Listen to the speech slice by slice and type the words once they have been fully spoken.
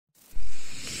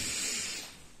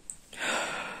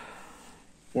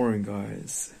Morning,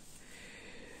 guys.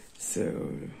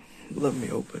 So let me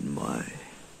open my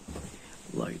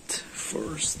light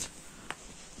first.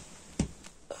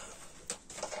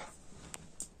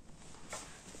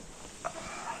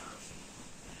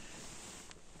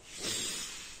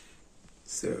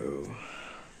 So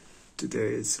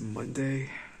today is Monday,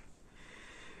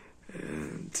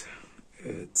 and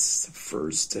it's the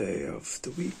first day of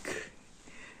the week.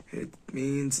 It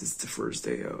means it's the first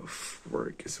day of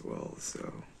work as well,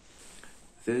 so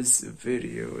this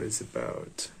video is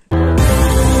about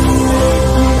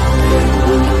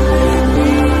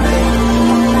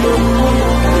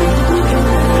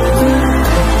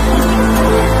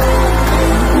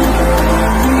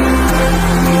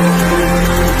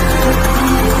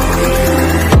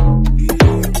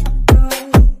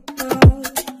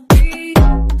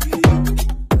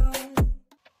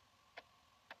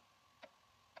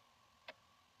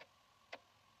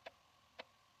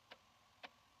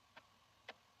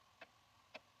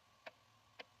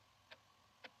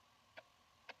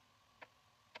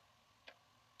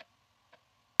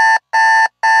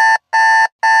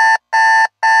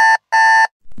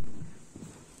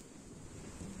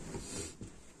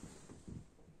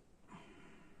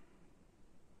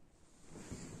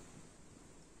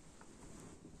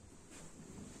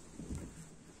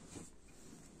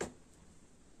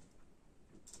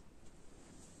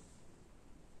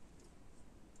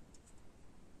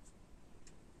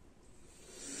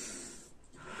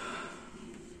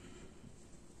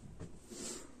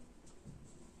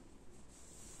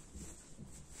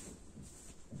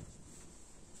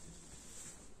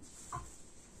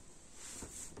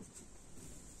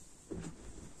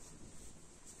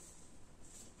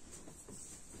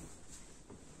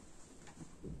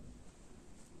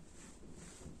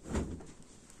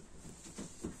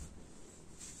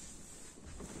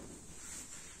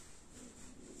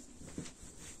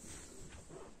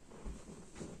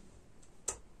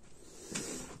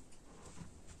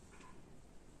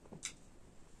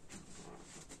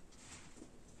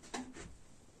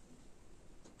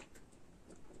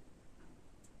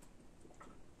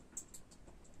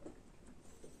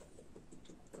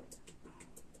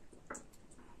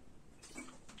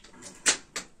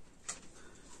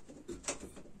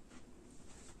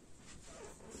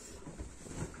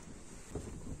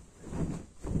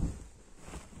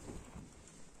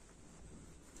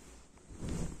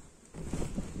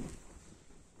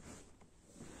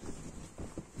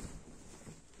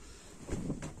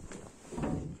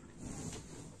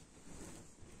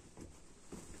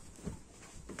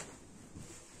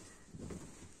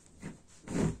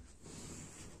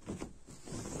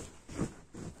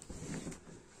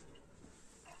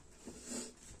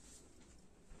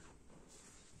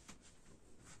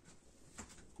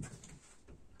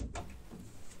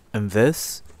and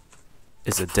this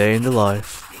is a day in the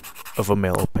life of a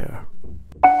male au pair.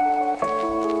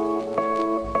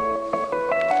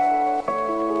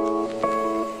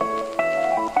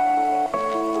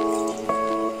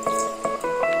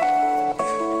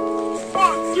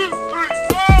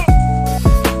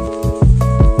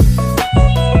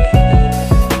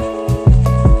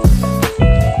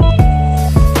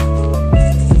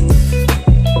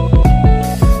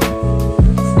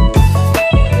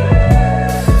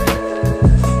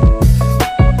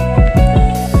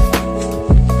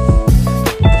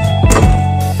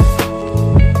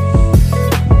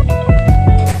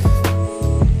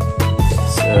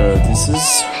 This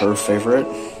is her favorite,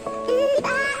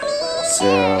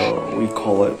 so we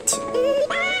call it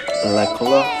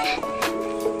Molecular.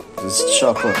 This is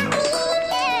chocolate milk.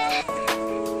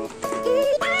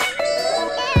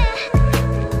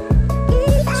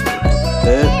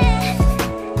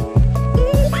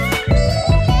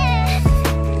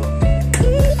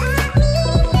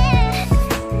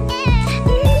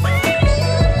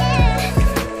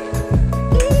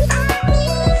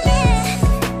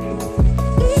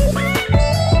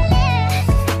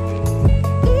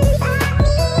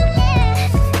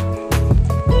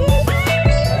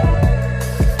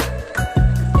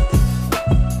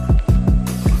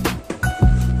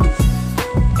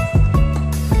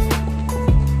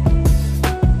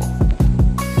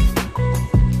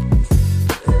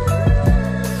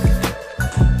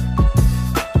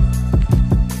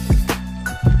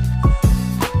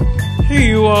 Here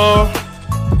you are.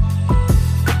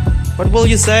 What will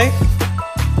you say?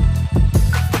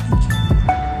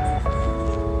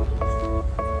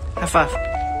 High five.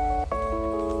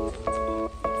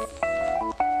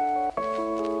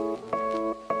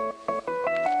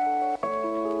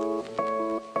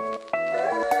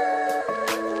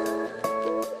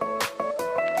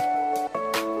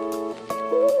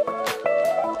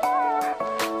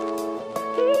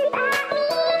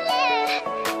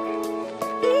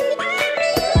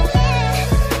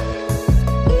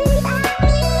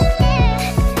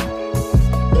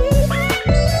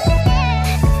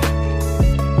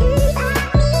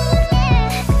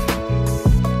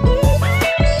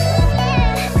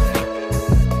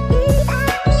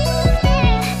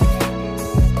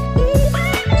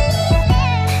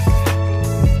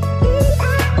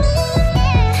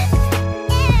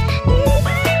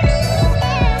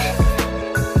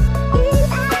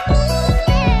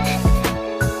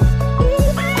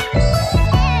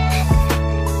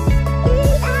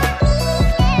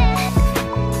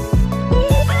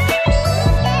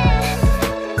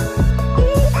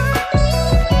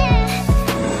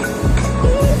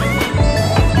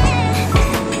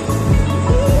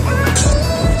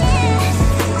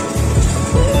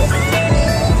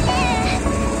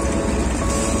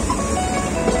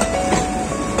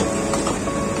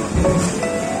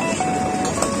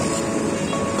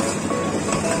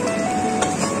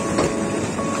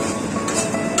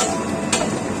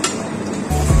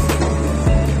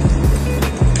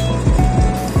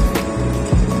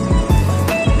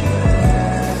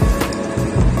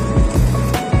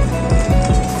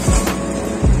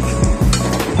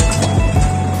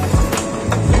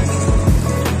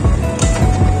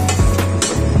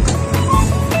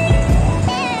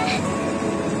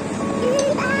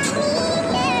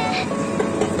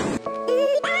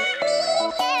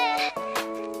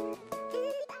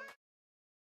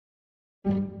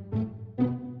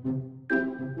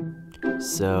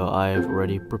 so I've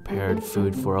already prepared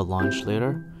food for a lunch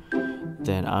later.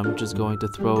 Then I'm just going to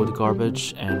throw the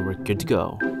garbage and we're good to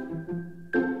go.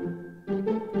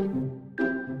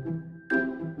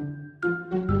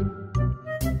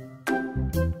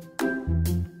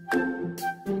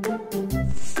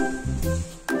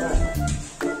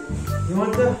 You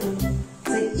want to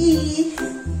say E?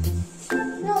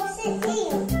 No, say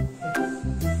ear.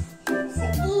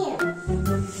 Say ear.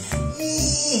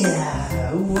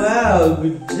 Yeah. Wow,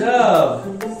 good job.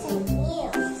 Say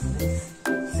ear.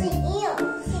 Say ear.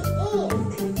 Say ear.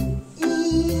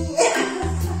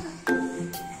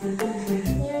 You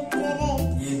did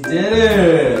it. You did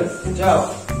it. Good job.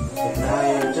 Okay, now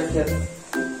you check it.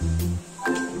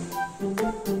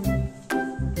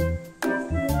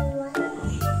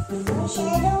 No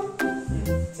shadow.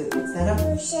 Stand up.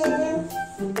 No shadow.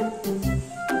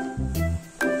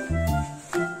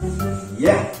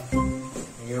 Yeah.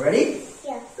 Are you ready?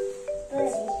 Yeah.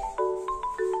 Ready.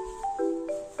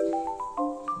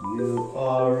 You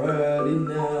are ready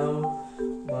now,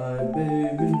 my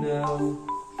baby now.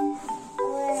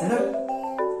 Stand up.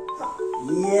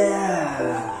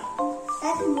 Yeah.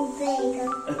 That's my bag.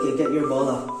 Okay, get your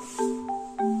bola.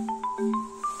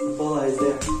 The bola is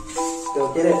there.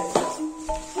 Go get it.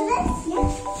 Yeah.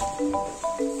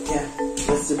 Yeah,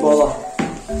 that's the bola.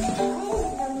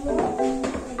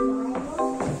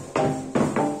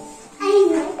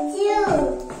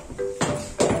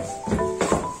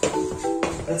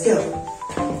 Let's go.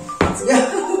 Let's go.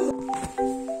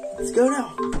 Let's go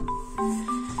now.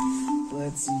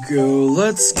 Let's go,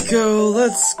 let's go,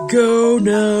 let's go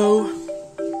now.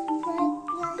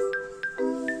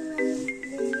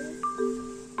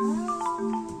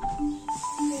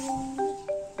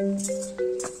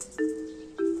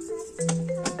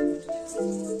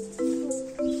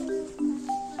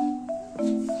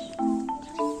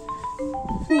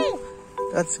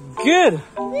 That's good.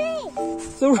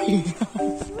 Sorry.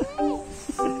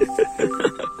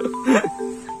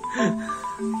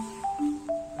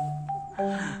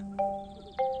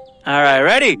 All right,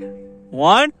 ready?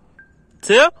 1,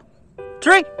 2,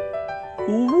 3.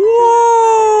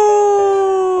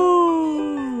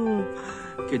 Whoa!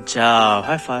 Good job.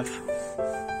 High five.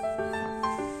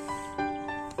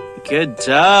 Good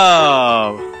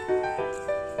job.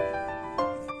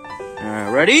 All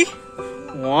right, ready?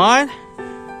 1,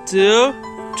 2,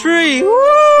 3. Woo!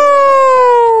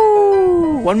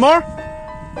 One more?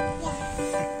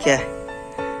 Okay.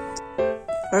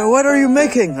 Alright, what are you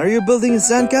making? Are you building a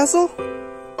sandcastle?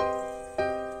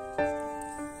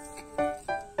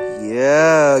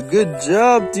 Yeah, good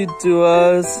job,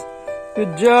 Tituas.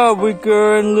 Good job,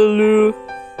 Wicker and Lulu.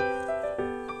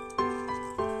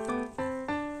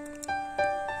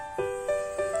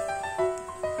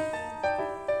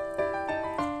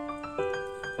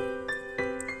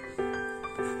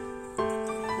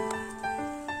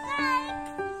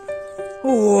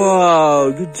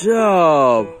 Wow, good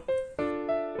job.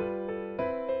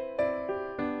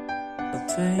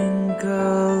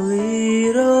 Twinkle,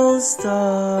 little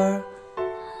star.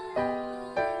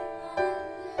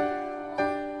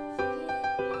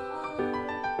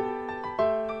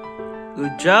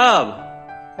 Good job.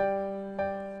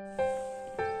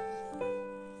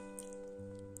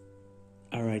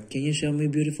 All right, can you show me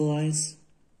beautiful eyes?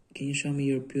 Can you show me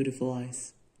your beautiful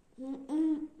eyes?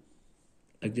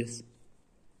 Like this.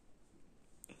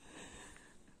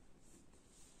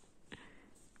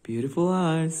 Beautiful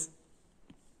eyes.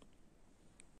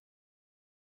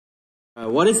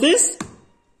 What is this?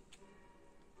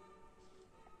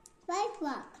 White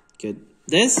rock. Good.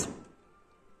 This?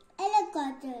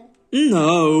 Helicopter.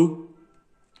 No.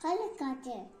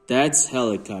 Helicopter. That's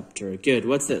helicopter. Good.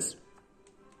 What's this?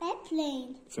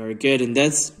 Airplane. Very good. And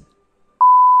this?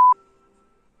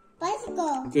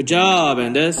 Bicycle. Good job.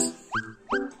 And this?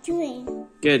 Train.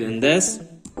 Good. And this?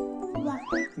 Rock.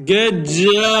 Good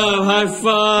job. High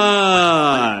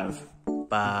five.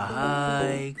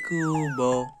 Bahay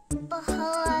kubo.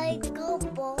 Bahay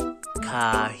kubo.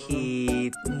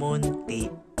 Kahit munti.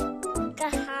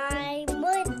 Kahay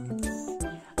munti.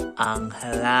 Ang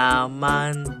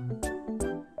halaman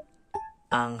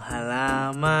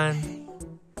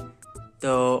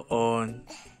doon,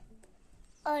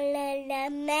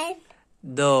 Olalaman.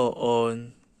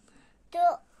 doon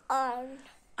Doon.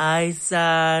 ay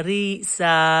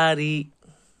sari-sari.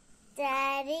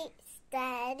 Daddy.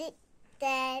 Daddy.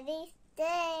 Daddy.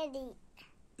 Daddy.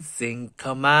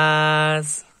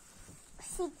 Singkamas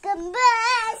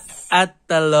Sikambas. at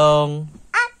talong,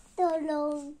 At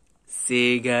tulong.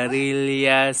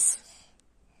 sigarilyas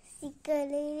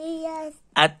Sikalilias.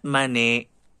 at mani,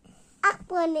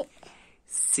 Akwane.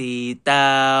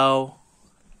 sitaw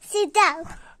Sitaw.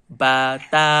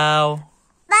 Bataw.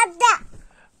 Bata.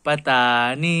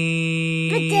 Patani.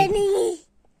 Patani.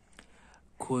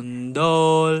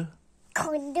 Kundol.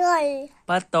 Kondol.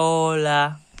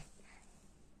 Patola.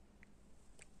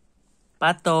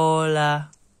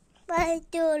 Patola.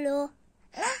 Patulo.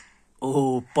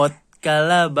 Upot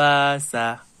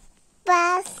kalabasa.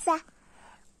 Basa.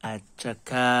 At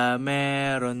saka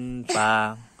meron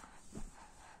pa.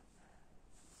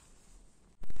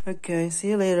 Okay,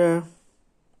 see you later.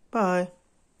 Bye.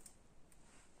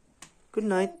 Good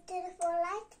night. Telephone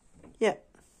light. Yeah.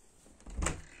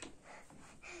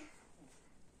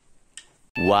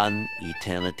 One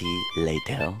eternity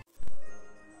later.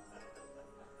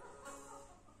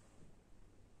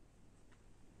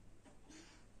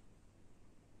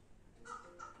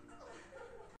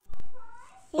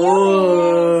 Oh.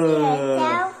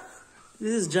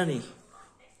 This is Johnny.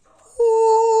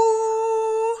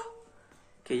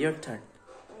 Okay, your turn.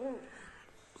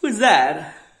 Who's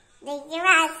that? Thank you,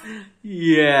 Matt.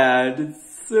 Yeah,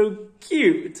 that's so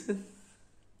cute.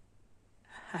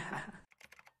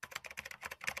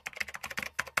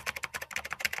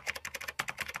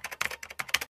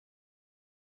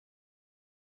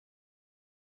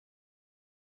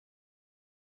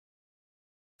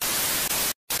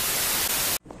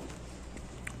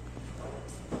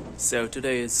 So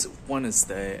today is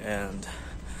Wednesday and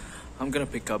I'm gonna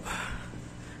pick up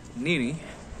Nini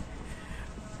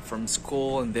from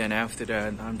school, and then after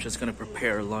that I'm just gonna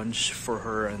prepare lunch for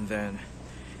her, and then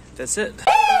that's it.